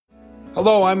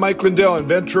Hello, I'm Mike Lindell,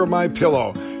 inventor of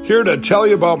MyPillow, here to tell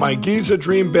you about my Giza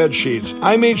Dream bed sheets.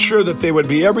 I made sure that they would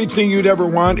be everything you'd ever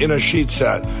want in a sheet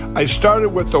set. I started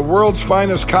with the world's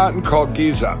finest cotton called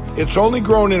Giza. It's only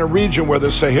grown in a region where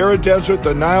the Sahara Desert,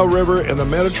 the Nile River, and the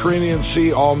Mediterranean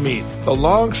Sea all meet. The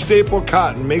long staple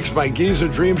cotton makes my Giza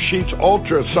Dream sheets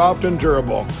ultra soft and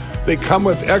durable. They come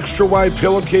with extra wide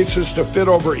pillowcases to fit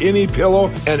over any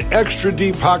pillow and extra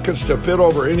deep pockets to fit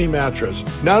over any mattress.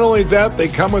 Not only that, they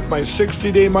come with my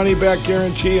 60-day money-back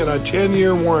guarantee and a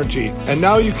 10-year warranty. And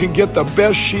now you can get the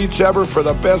best sheets ever for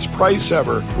the best price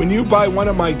ever. When you buy one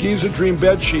of my Giza Dream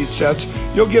bed sheet sets,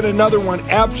 you'll get another one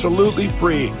absolutely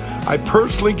free. I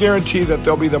personally guarantee that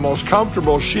they'll be the most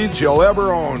comfortable sheets you'll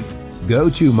ever own. Go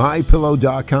to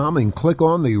MyPillow.com and click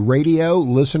on the radio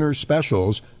listener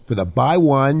specials for the buy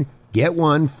one, get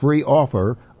one free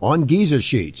offer on Giza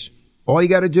sheets. All you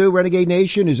got to do, Renegade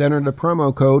Nation, is enter the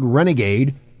promo code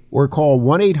RENEGADE or call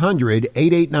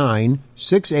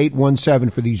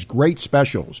 1-800-889-6817 for these great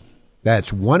specials.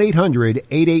 That's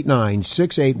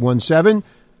 1-800-889-6817.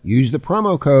 Use the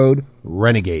promo code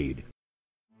RENEGADE.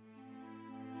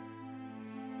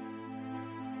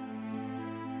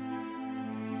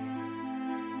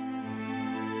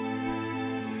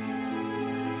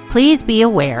 Please be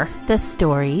aware the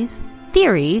stories,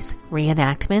 theories,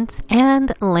 reenactments,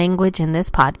 and language in this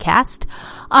podcast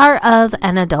are of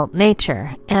an adult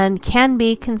nature and can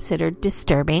be considered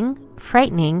disturbing,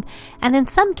 frightening, and in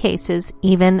some cases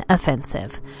even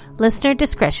offensive. Listener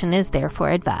discretion is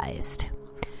therefore advised.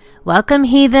 Welcome,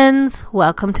 heathens.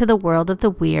 Welcome to the world of the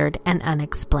weird and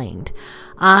unexplained.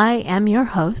 I am your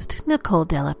host, Nicole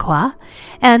Delacroix,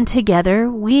 and together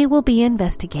we will be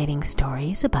investigating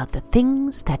stories about the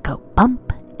things that go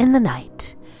bump in the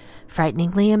night.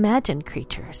 Frighteningly imagined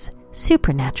creatures,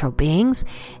 supernatural beings,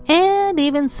 and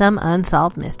even some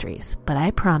unsolved mysteries. But I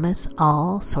promise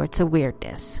all sorts of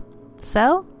weirdness.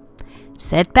 So,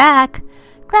 sit back,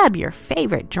 grab your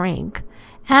favorite drink,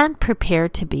 and prepare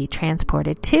to be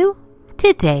transported to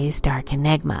today's Dark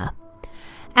Enigma.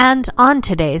 And on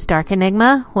today's Dark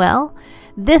Enigma, well,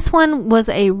 this one was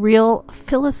a real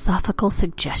philosophical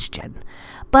suggestion,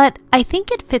 but I think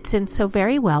it fits in so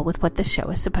very well with what the show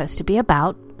is supposed to be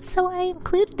about, so I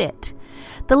included it.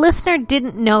 The listener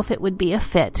didn't know if it would be a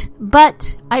fit,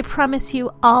 but I promise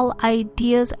you all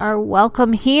ideas are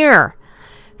welcome here.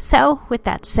 So, with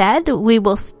that said, we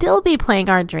will still be playing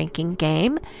our drinking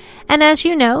game. And as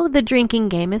you know, the drinking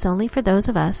game is only for those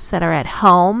of us that are at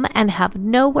home and have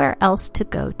nowhere else to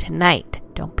go tonight.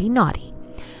 Don't be naughty.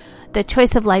 The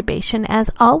choice of libation, as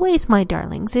always, my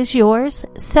darlings, is yours.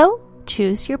 So,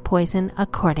 choose your poison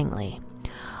accordingly.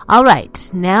 All right,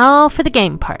 now for the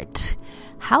game part.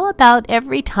 How about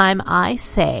every time I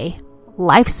say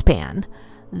lifespan,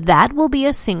 that will be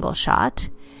a single shot.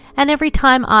 And every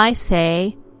time I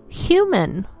say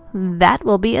human, that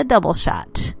will be a double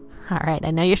shot. All right,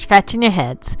 I know you're scratching your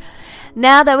heads.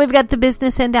 Now that we've got the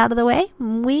business end out of the way,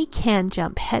 we can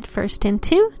jump headfirst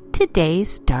into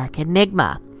today's Dark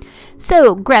Enigma.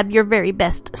 So grab your very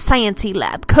best sciencey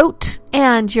lab coat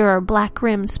and your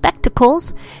black-rimmed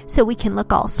spectacles so we can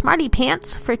look all smarty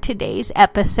pants for today's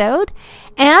episode.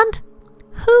 And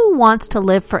who wants to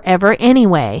live forever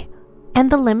anyway?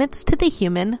 And the limits to the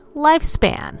human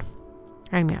lifespan.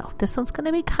 I know, this one's going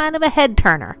to be kind of a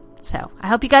head-turner, so I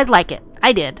hope you guys like it.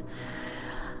 I did.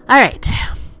 All right.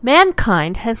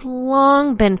 Mankind has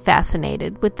long been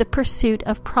fascinated with the pursuit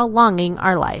of prolonging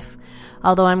our life.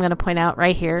 Although I'm going to point out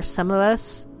right here, some of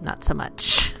us, not so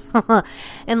much.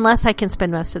 Unless I can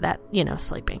spend most of that,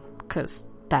 sleeping, because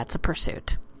that's a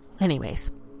pursuit. Anyways.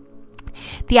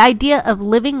 The idea of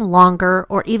living longer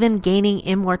or even gaining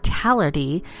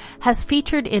immortality has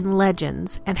featured in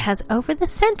legends and has over the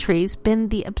centuries been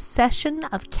the obsession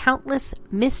of countless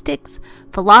mystics,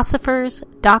 philosophers,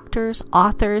 doctors,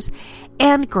 authors,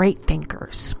 and great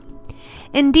thinkers.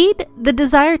 Indeed, the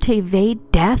desire to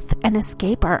evade death and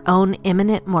escape our own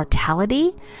imminent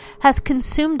mortality has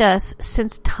consumed us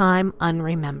since time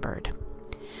unremembered.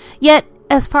 Yet,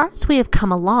 as far as we have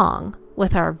come along,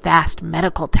 with our vast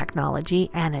medical technology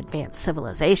and advanced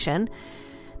civilization,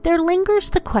 there lingers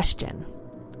the question,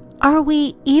 are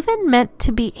we even meant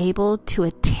to be able to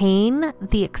attain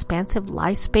the expansive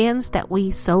lifespans that we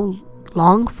so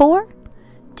long for?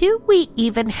 Do we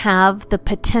even have the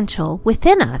potential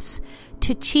within us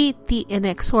to cheat the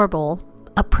inexorable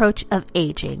approach of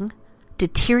aging,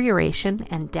 deterioration,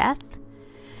 and death?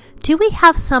 Do we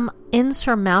have some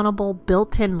insurmountable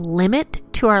built-in limit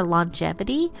to our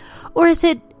longevity, or is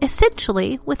it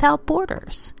essentially without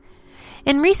borders?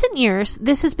 In recent years,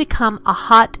 this has become a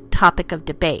hot topic of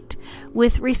debate,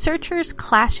 with researchers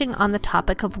clashing on the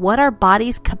topic of what our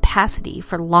body's capacity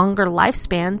for longer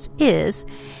lifespans is,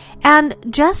 and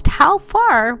just how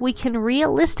far we can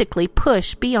realistically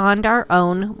push beyond our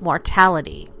own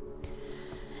mortality.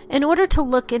 In order to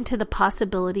look into the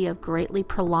possibility of greatly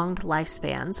prolonged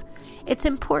lifespans, it's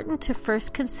important to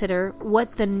first consider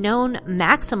what the known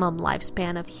maximum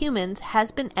lifespan of humans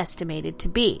has been estimated to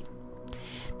be.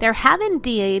 There have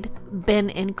indeed been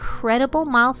incredible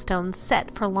milestones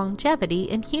set for longevity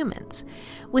in humans,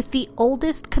 with the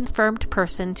oldest confirmed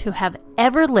person to have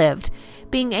ever lived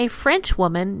being a French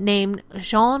woman named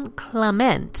Jeanne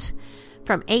Calment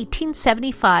from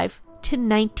 1875 to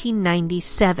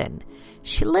 1997.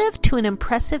 She lived to an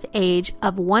impressive age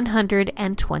of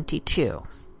 122.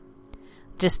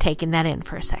 Just taking that in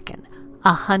for a second.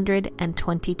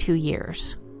 122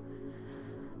 years.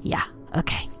 Yeah,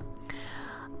 okay.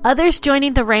 Others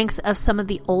joining the ranks of some of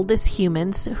the oldest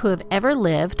humans who have ever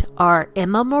lived are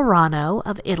Emma Morano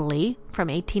of Italy from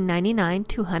 1899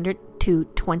 to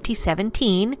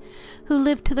 2017, who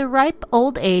lived to the ripe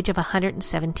old age of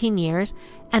 117 years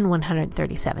and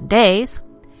 137 days.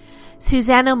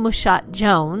 Susanna Mushat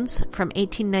Jones from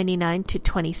 1899 to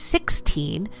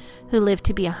 2016, who lived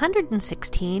to be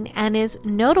 116 and is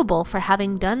notable for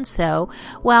having done so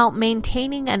while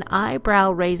maintaining an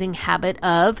eyebrow-raising habit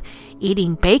of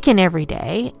eating bacon every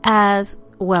day, as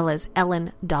well as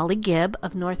Ellen Dolly Gibb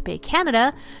of North Bay,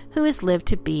 Canada, who has lived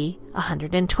to be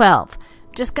 112.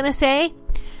 Just going to say,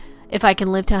 if I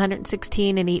can live to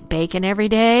 116 and eat bacon every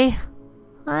day,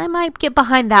 I might get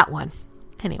behind that one.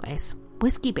 Anyways.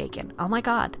 Whiskey bacon. Oh my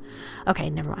God. Okay,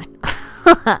 never mind.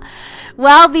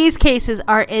 While these cases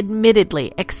are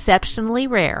admittedly exceptionally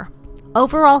rare,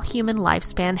 overall human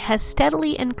lifespan has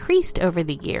steadily increased over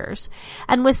the years,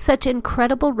 and with such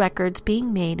incredible records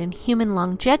being made in human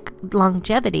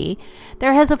longevity,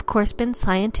 there has of course been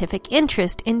scientific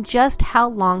interest in just how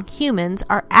long humans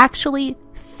are actually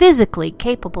physically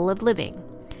capable of living.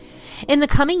 In the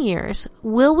coming years,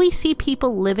 will we see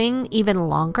people living even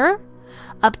longer?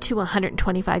 Up to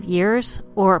 125 years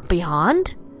or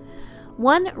beyond?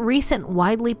 One recent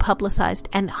widely publicized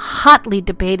and hotly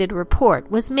debated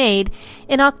report was made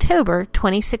in October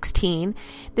 2016.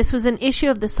 This was an issue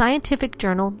of the scientific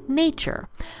journal Nature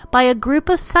by a group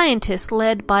of scientists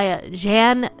led by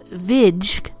Jan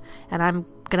Vijg, and I'm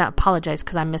going to apologize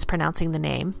because I'm mispronouncing the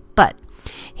name, but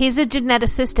he's a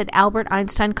geneticist at Albert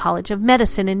Einstein College of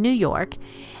Medicine in New York,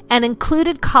 and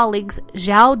included colleagues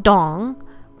Zhao Dong,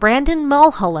 Brandon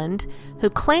Mulholland, who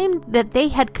claimed that they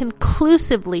had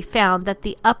conclusively found that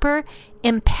the upper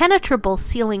impenetrable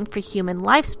ceiling for human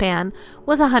lifespan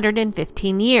was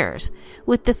 115 years,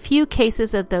 with the few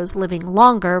cases of those living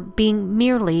longer being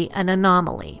merely an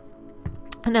anomaly.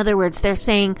 In other words, they're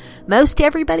saying most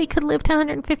everybody could live to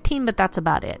 115, but that's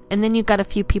about it. And then you've got a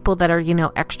few people that are,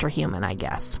 extra human, I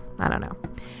guess. I don't know.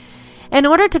 In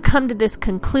order to come to this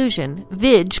conclusion,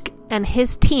 Vijg and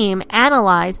his team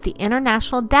analyzed the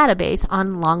International Database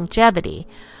on Longevity,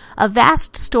 a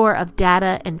vast store of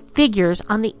data and figures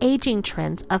on the aging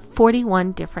trends of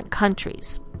 41 different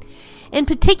countries. In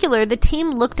particular, the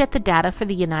team looked at the data for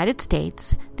the United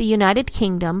States, the United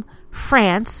Kingdom,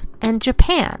 France, and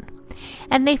Japan.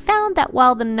 And they found that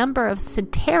while the number of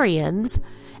centenarians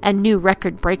and new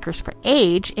record breakers for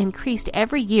age increased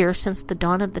every year since the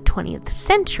dawn of the 20th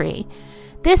century,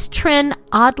 this trend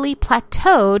oddly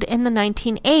plateaued in the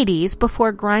 1980s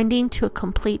before grinding to a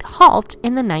complete halt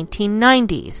in the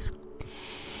 1990s.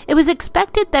 It was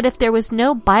expected that if there was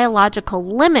no biological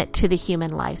limit to the human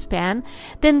lifespan,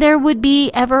 then there would be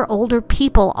ever older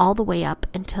people all the way up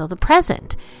until the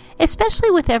present, especially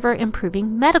with ever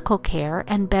improving medical care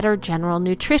and better general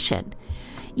nutrition.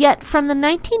 Yet from the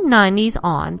 1990s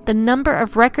on, the number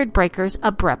of record breakers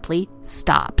abruptly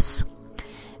stops.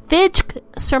 Vijg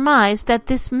surmised that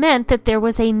this meant that there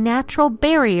was a natural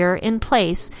barrier in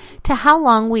place to how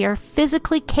long we are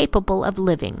physically capable of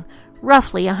living,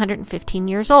 roughly 115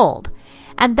 years old,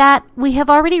 and that we have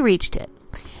already reached it.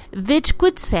 Vijg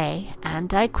would say,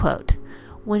 and I quote,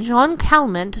 "When Jeanne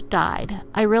Calment died,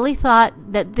 I really thought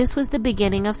that this was the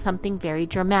beginning of something very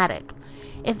dramatic.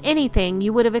 If anything,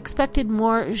 you would have expected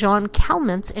more Jeanne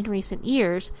Calments in recent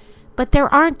years, but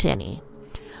there aren't any.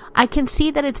 I can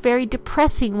see that it's very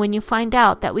depressing when you find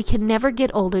out that we can never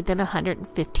get older than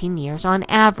 115 years on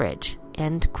average."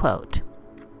 End quote.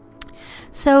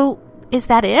 So, is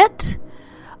that it?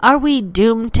 Are we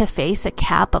doomed to face a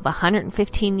cap of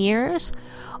 115 years?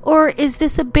 Or is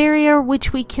this a barrier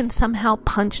which we can somehow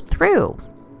punch through?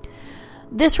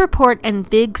 This report and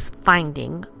Vijg's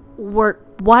finding were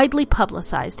widely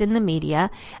publicized in the media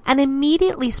and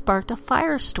immediately sparked a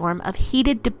firestorm of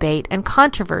heated debate and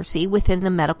controversy within the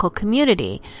medical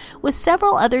community, with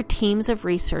several other teams of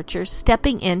researchers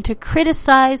stepping in to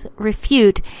criticize,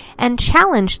 refute, and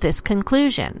challenge this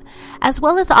conclusion, as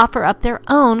well as offer up their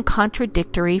own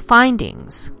contradictory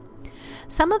findings.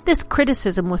 Some of this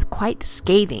criticism was quite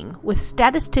scathing, with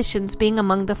statisticians being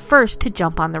among the first to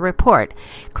jump on the report,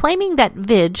 claiming that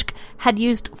Vijg had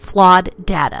used flawed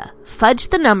data, fudged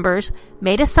the numbers,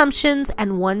 made assumptions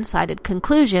and one-sided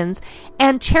conclusions,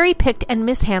 and cherry-picked and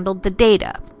mishandled the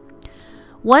data.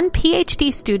 One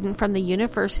PhD student from the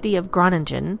University of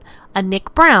Groningen,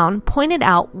 Nick Brown, pointed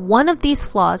out one of these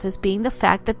flaws as being the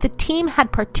fact that the team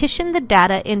had partitioned the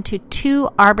data into two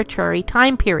arbitrary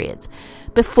time periods,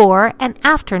 before and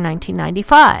after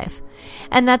 1995,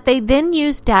 and that they then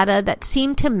used data that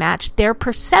seemed to match their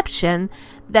perception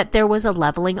that there was a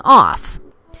leveling off.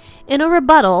 In a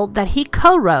rebuttal that he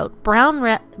co-wrote,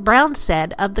 Brown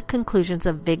said of the conclusions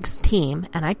of Vijg's team,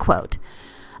 and I quote,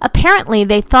 "Apparently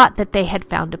they thought that they had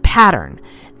found a pattern.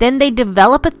 Then they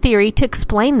develop a theory to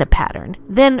explain the pattern.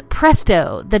 Then,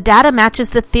 presto, the data matches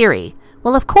the theory.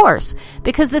 Well, of course,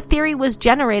 because the theory was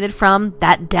generated from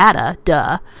that data,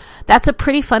 duh. That's a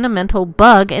pretty fundamental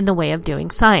bug in the way of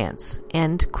doing science."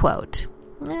 End quote.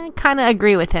 I kind of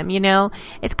agree with him,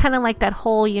 It's kind of like that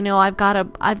whole, I've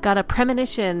got a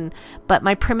premonition, but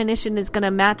my premonition is going to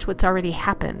match what's already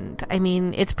happened. I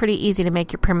mean, it's pretty easy to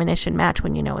make your premonition match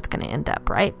when you know it's going to end up,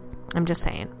 right? I'm just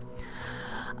saying.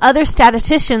 Other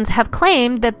statisticians have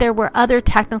claimed that there were other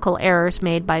technical errors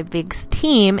made by Vijg's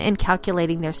team in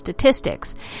calculating their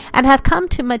statistics, and have come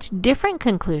to much different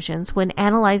conclusions when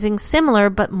analyzing similar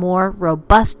but more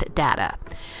robust data.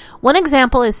 One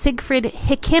example is Siegfried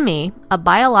Hikimi, a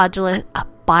biologist,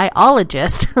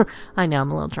 I know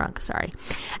I'm a little drunk, sorry,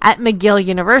 at McGill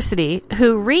University,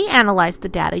 who reanalyzed the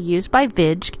data used by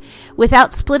Vijg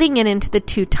without splitting it into the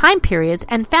two time periods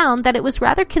and found that it was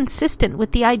rather consistent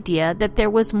with the idea that there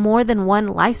was more than one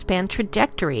lifespan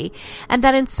trajectory, and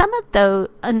that in some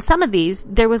of these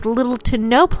there was little to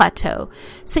no plateau,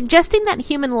 suggesting that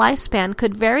human lifespan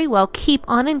could very well keep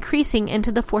on increasing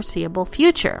into the foreseeable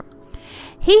future.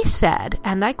 He said,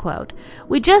 and I quote,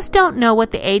 "We just don't know what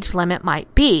the age limit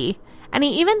might be," and he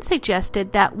even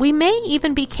suggested that we may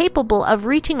even be capable of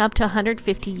reaching up to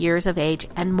 150 years of age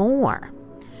and more.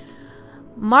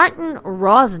 Martin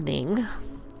Rosning,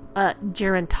 a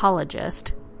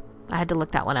gerontologist, I had to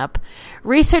look that one up,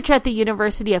 researcher at the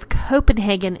University of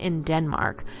Copenhagen in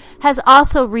Denmark, has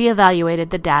also reevaluated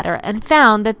the data and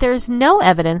found that there is no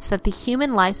evidence that the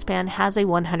human lifespan has a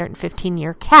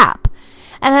 115-year cap,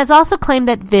 and has also claimed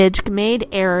that Vijg made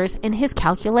errors in his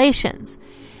calculations.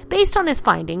 Based on his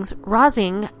findings,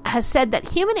 Rosing has said that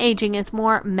human aging is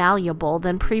more malleable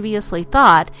than previously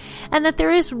thought, and that there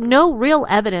is no real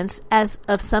evidence as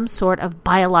of some sort of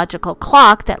biological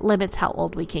clock that limits how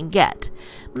old we can get.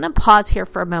 I'm going to pause here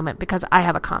for a moment because I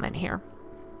have a comment here.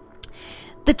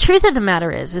 The truth of the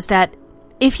matter is that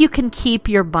if you can keep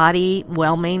your body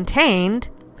well maintained,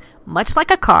 much like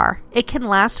a car, it can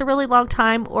last a really long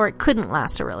time or it couldn't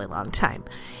last a really long time.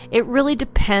 It really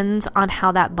depends on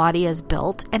how that body is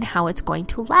built and how it's going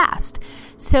to last.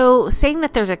 So saying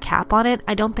that there's a cap on it,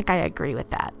 I don't think I agree with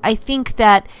that. I think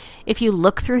that if you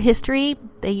look through history,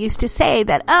 they used to say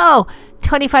that,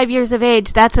 25 years of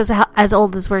age, that's as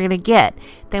old as we're going to get.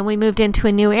 Then we moved into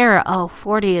a new era.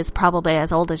 40 is probably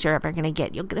as old as you're ever going to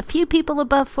get. You'll get a few people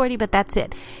above 40, but that's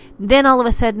it. Then all of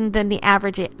a sudden, then the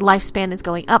average lifespan is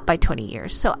going up by 20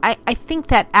 years. So I think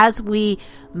that as we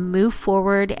move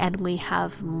forward and we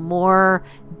have more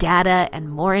data and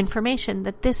more information,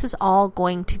 that this is all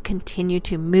going to continue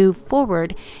to move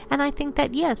forward. And I think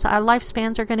that, yes, our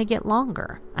lifespans are going to get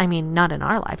longer. I mean, not in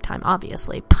our lifetime,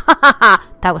 obviously.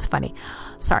 That was funny.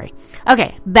 Sorry.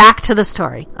 Okay, back to the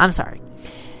story. I'm sorry.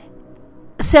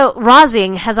 So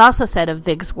Rosing has also said of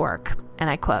Vijg's work, and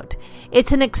I quote,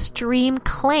 "It's an extreme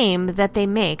claim that they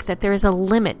make that there is a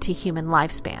limit to human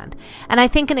lifespan. And I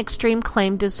think an extreme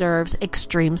claim deserves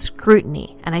extreme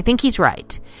scrutiny." And I think he's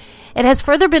right. It has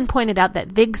further been pointed out that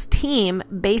Vijg's team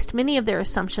based many of their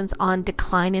assumptions on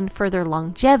decline in further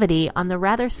longevity on the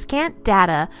rather scant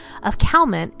data of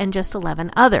Kalman and just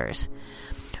 11 others.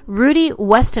 Rudi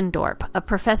Westendorp, a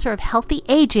professor of healthy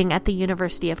aging at the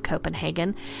University of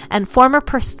Copenhagen and former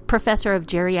professor of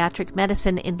geriatric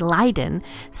medicine in Leiden,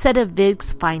 said of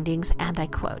Vijg's findings, and I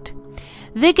quote,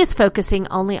 "Vijg is focusing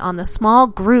only on the small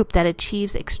group that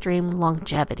achieves extreme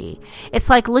longevity. It's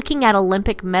like looking at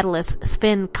Olympic medalist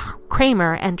Sven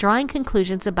Kramer and drawing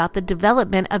conclusions about the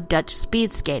development of Dutch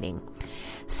speed skating.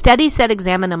 Studies that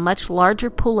examine a much larger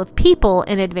pool of people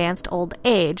in advanced old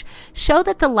age show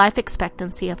that the life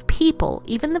expectancy of people,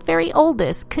 even the very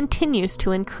oldest, continues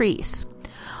to increase.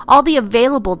 All the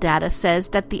available data says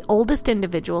that the oldest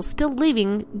individuals still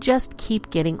living just keep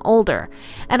getting older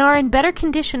and are in better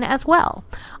condition as well.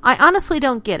 I honestly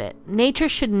don't get it. Nature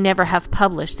should never have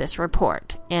published this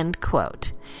report." End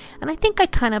quote. And I think I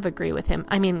kind of agree with him.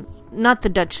 I mean, not the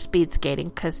Dutch speed skating,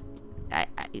 because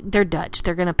they're Dutch.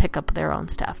 They're going to pick up their own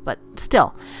stuff. But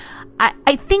still,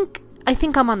 I think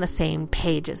I'm on the same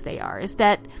page as they are, is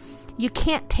that you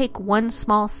can't take one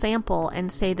small sample and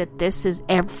say that this is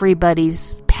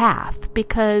everybody's path,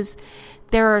 because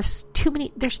there's too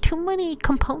many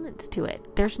components to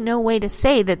it. There's no way to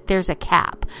say that there's a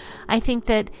cap. I think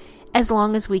that as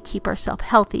long as we keep ourselves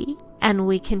healthy and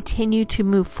we continue to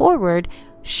move forward,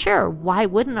 sure, why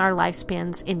wouldn't our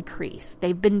lifespans increase?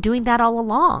 They've been doing that all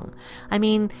along. I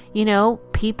mean,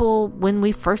 people, when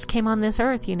we first came on this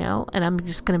earth, and I'm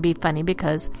just going to be funny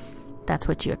because that's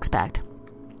what you expect.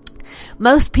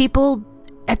 Most people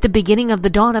at the beginning of the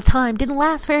dawn of time didn't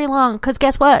last very long, because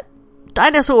guess what?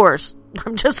 Dinosaurs.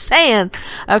 I'm just saying,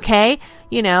 okay?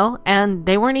 And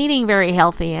they weren't eating very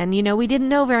healthy, and, we didn't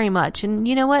know very much. And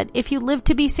you know what? If you lived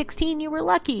to be 16, you were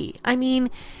lucky. I mean,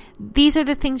 these are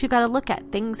the things you got to look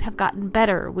at. Things have gotten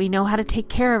better. We know how to take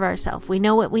care of ourselves. We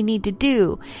know what we need to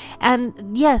do.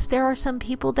 And yes, there are some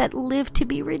people that live to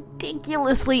be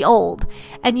ridiculously old.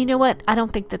 And you know what? I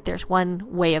don't think that there's one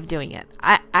way of doing it.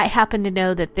 I happen to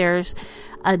know that there's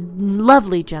a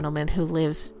lovely gentleman who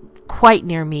lives quite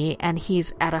near me, and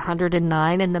he's at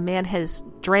 109, and the man has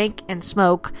drank and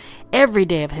smoked every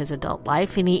day of his adult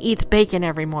life, and he eats bacon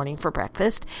every morning for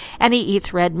breakfast, and he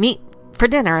eats red meat for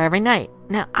dinner every night.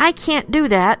 Now, I can't do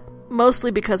that,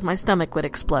 mostly because my stomach would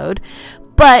explode,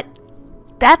 but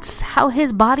that's how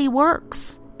his body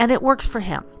works, and it works for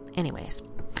him. Anyways,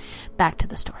 back to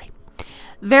the story.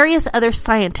 Various other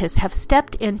scientists have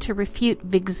stepped in to refute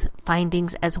Vig's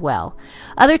findings as well.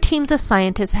 Other teams of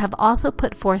scientists have also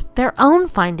put forth their own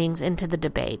findings into the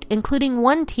debate, including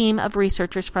one team of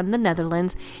researchers from the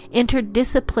Netherlands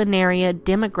Interdisciplinary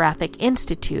Demographic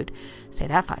Institute, say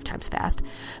that 5 times fast,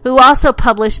 who also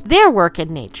published their work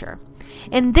in Nature.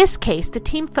 In this case, the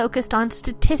team focused on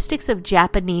statistics of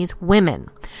Japanese women,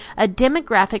 a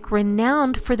demographic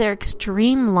renowned for their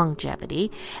extreme longevity,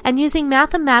 and using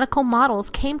mathematical models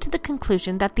came to the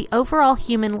conclusion that the overall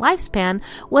human lifespan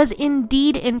was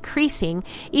indeed increasing,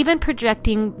 even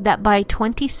projecting that by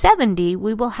 2070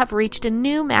 we will have reached a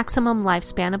new maximum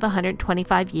lifespan of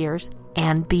 125 years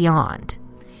and beyond.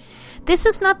 This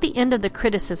is not the end of the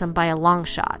criticism by a long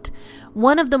shot.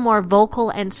 One of the more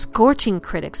vocal and scorching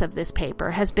critics of this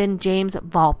paper has been James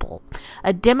Voepel,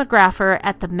 a demographer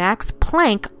at the Max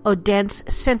Planck Odense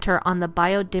Center on the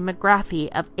Biodemography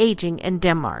of Aging in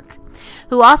Denmark,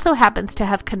 who also happens to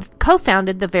have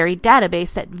co-founded the very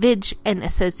database that Vig and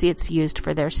Associates used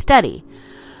for their study.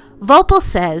 Voepel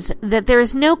says that there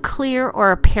is no clear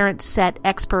or apparent set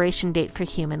expiration date for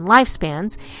human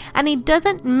lifespans, and he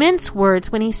doesn't mince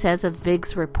words when he says of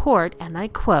Vig's report, and I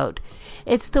quote,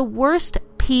 "It's the worst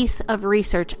piece of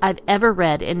research I've ever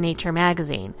read in Nature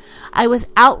magazine. I was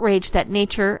outraged that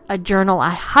Nature, a journal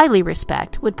I highly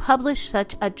respect, would publish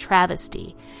such a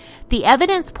travesty. The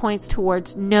evidence points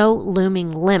towards no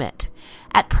looming limit.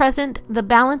 At present, the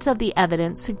balance of the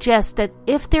evidence suggests that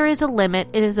if there is a limit,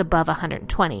 it is above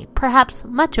 120, perhaps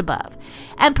much above,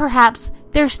 and perhaps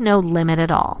there's no limit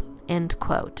at all." End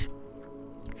quote.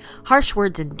 Harsh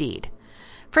words indeed.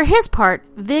 For his part,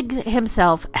 Vig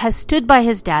himself has stood by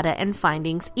his data and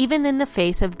findings even in the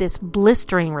face of this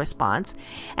blistering response,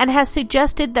 and has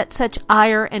suggested that such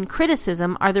ire and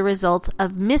criticism are the results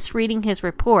of misreading his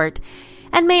report,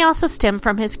 and may also stem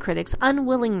from his critics'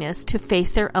 unwillingness to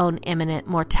face their own imminent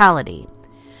mortality.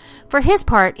 For his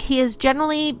part, he has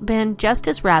generally been just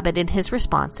as rabid in his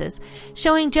responses,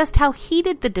 showing just how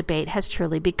heated the debate has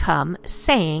truly become,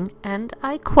 saying, and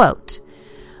I quote,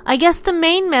 "I guess the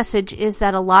main message is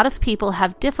that a lot of people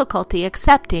have difficulty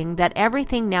accepting that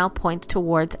everything now points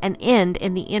towards an end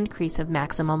in the increase of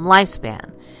maximum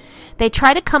lifespan. They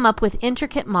try to come up with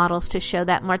intricate models to show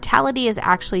that mortality is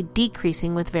actually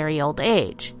decreasing with very old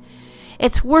age.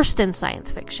 It's worse than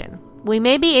science fiction. We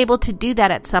may be able to do that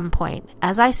at some point,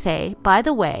 as I say, by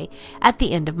the way, at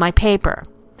the end of my paper.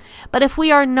 But if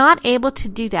we are not able to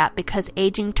do that because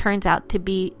aging turns out to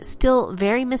be still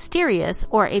very mysterious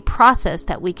or a process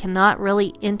that we cannot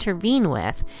really intervene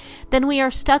with, then we are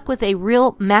stuck with a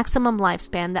real maximum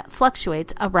lifespan that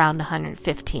fluctuates around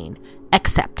 115.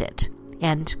 Accept it."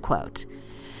 End quote.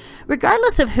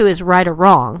 Regardless of who is right or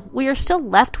wrong, we are still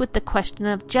left with the question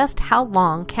of just how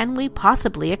long can we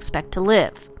possibly expect to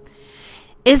live?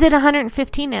 Is it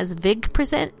 115 as Vig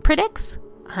predicts?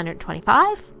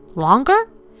 125? Longer?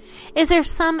 Is there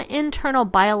some internal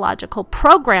biological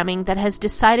programming that has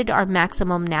decided our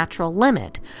maximum natural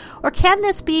limit? Or can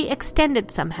this be extended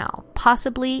somehow,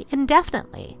 possibly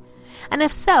indefinitely? And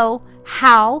if so,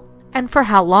 how and for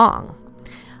how long?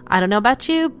 I don't know about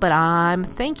you, but I'm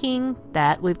thinking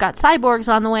that we've got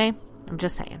cyborgs on the way. I'm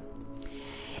just saying.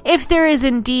 If there is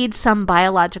indeed some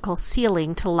biological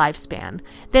ceiling to lifespan,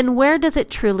 then where does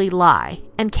it truly lie?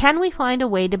 And can we find a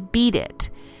way to beat it?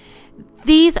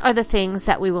 These are the things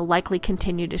that we will likely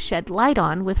continue to shed light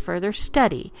on with further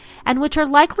study, and which are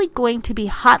likely going to be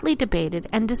hotly debated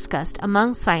and discussed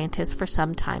among scientists for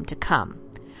some time to come.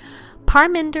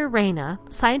 Parminder Raina,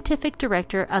 scientific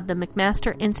director of the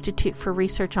McMaster Institute for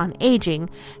Research on Aging,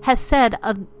 has said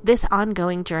of this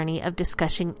ongoing journey of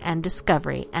discussion and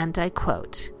discovery, and I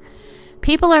quote,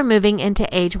 "People are moving into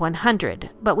age 100,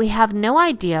 but we have no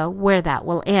idea where that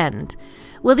will end.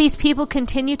 Will these people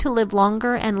continue to live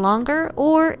longer and longer,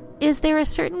 or is there a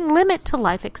certain limit to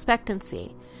life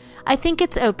expectancy? I think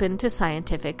it's open to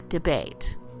scientific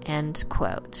debate." End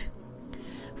quote.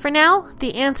 For now,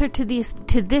 the answer to this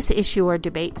issue or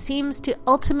debate seems to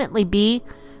ultimately be,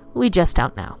 we just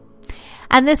don't know.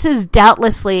 And this is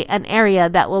doubtlessly an area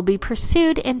that will be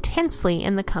pursued intensely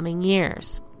in the coming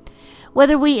years.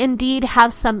 Whether we indeed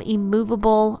have some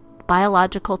immovable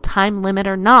biological time limit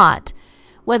or not,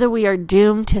 whether we are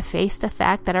doomed to face the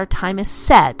fact that our time is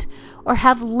set, or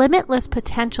have limitless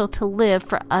potential to live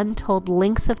for untold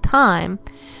lengths of time,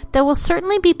 there will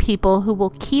certainly be people who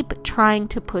will keep trying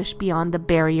to push beyond the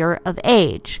barrier of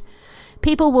age.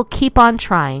 People will keep on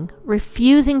trying,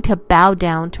 refusing to bow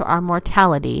down to our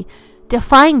mortality,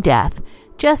 defying death,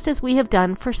 just as we have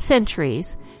done for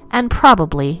centuries, and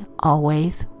probably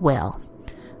always will.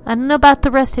 I don't know about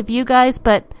the rest of you guys,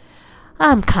 but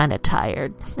I'm kind of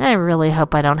tired. I really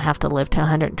hope I don't have to live to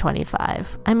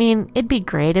 125. I mean, it'd be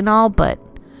great and all, but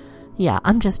yeah,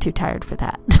 I'm just too tired for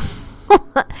that.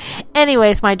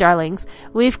 Anyways, my darlings,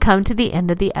 we've come to the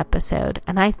end of the episode,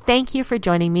 and I thank you for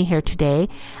joining me here today,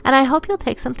 and I hope you'll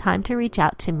take some time to reach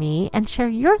out to me and share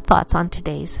your thoughts on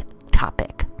today's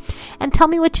topic, and tell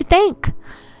me what you think.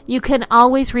 You can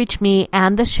always reach me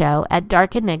and the show at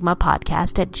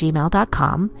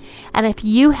darkenigmapodcast@gmail.com. And if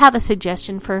you have a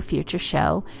suggestion for a future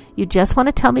show, you just want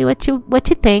to tell me what you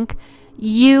think,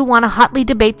 you want to hotly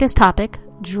debate this topic,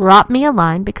 drop me a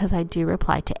line because I do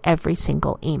reply to every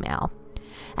single email.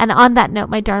 And on that note,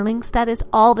 my darlings, that is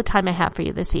all the time I have for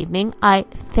you this evening. I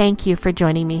thank you for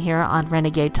joining me here on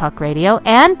Renegade Talk Radio.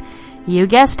 And you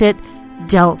guessed it,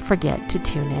 don't forget to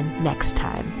tune in next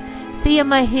time. See you,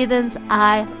 my heathens.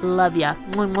 I love ya.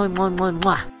 Mwah, mwah, mwah, mwah,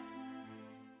 mwah.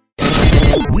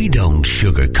 We don't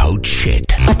sugarcoat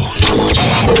shit.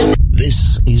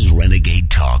 This is Renegade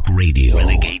Talk Radio.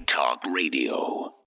 Renegade Talk Radio.